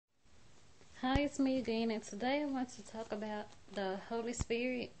Hi, it's me again, and today I want to talk about the Holy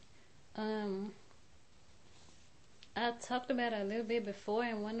Spirit. Um, I talked about it a little bit before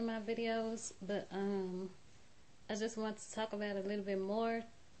in one of my videos, but I just want to talk about it a little bit more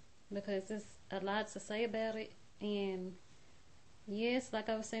because there's a lot to say about it. And yes, like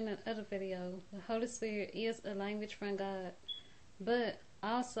I was saying in the other video, the Holy Spirit is a language from God, but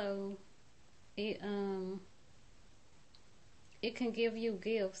also it it can give you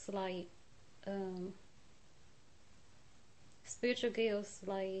gifts like um spiritual gifts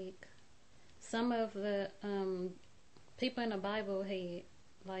like some of the people in the Bible had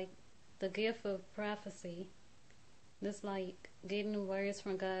like the gift of prophecy. That's like getting words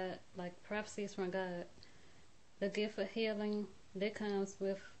from God, like prophecies from God. The gift of healing that comes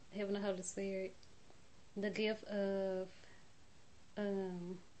with having the Holy Spirit. The gift of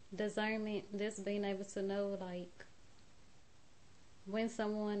um, discernment, just being able to know like when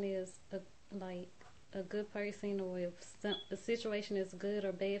someone is like a good person, or if the situation is good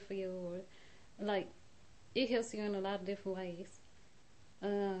or bad for you, or like it helps you in a lot of different ways.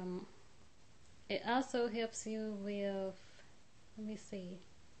 Um, it also helps you with, let me see,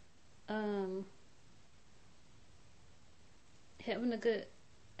 um, having a good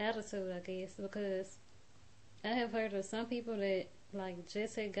attitude, I guess, because I have heard of some people that like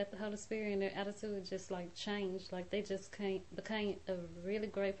just had got the Holy Spirit and their attitude just like changed, like they just became a really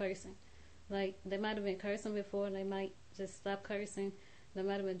great person. Like they might have been cursing before, and they might just stop cursing. They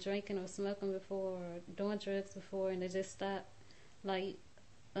might have been drinking or smoking before, or doing drugs before, and they just stopped. Like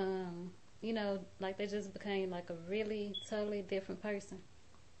um, like they just became like a really totally different person.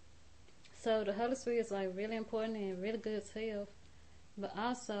 So the Holy Spirit is like really important and really good to have, but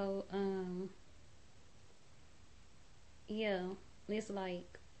also, yeah, it's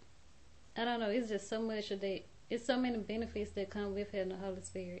like I don't know. It's just so much that it's so many benefits that come with having the Holy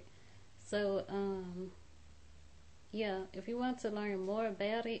Spirit. So, yeah, if you want to learn more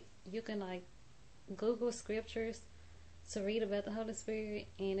about it, you can like Google scriptures to read about the Holy Spirit,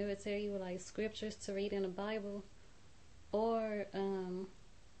 and it will tell you like scriptures to read in the Bible, or you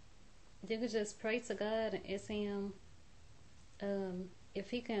could just pray to God and ask Him if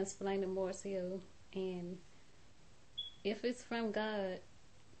He can explain it more to you, and if it's from God,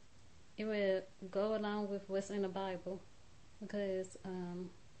 it will go along with what's in the Bible, because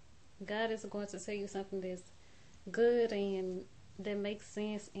God is going to tell you something that's good and that makes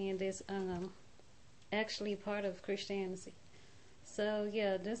sense and that's actually part of Christianity. So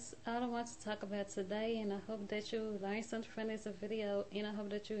yeah, that's all I want to talk about today, and I hope that you learned something from this video, and I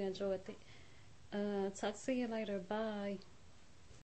hope that you enjoyed it. Talk to you later. Bye.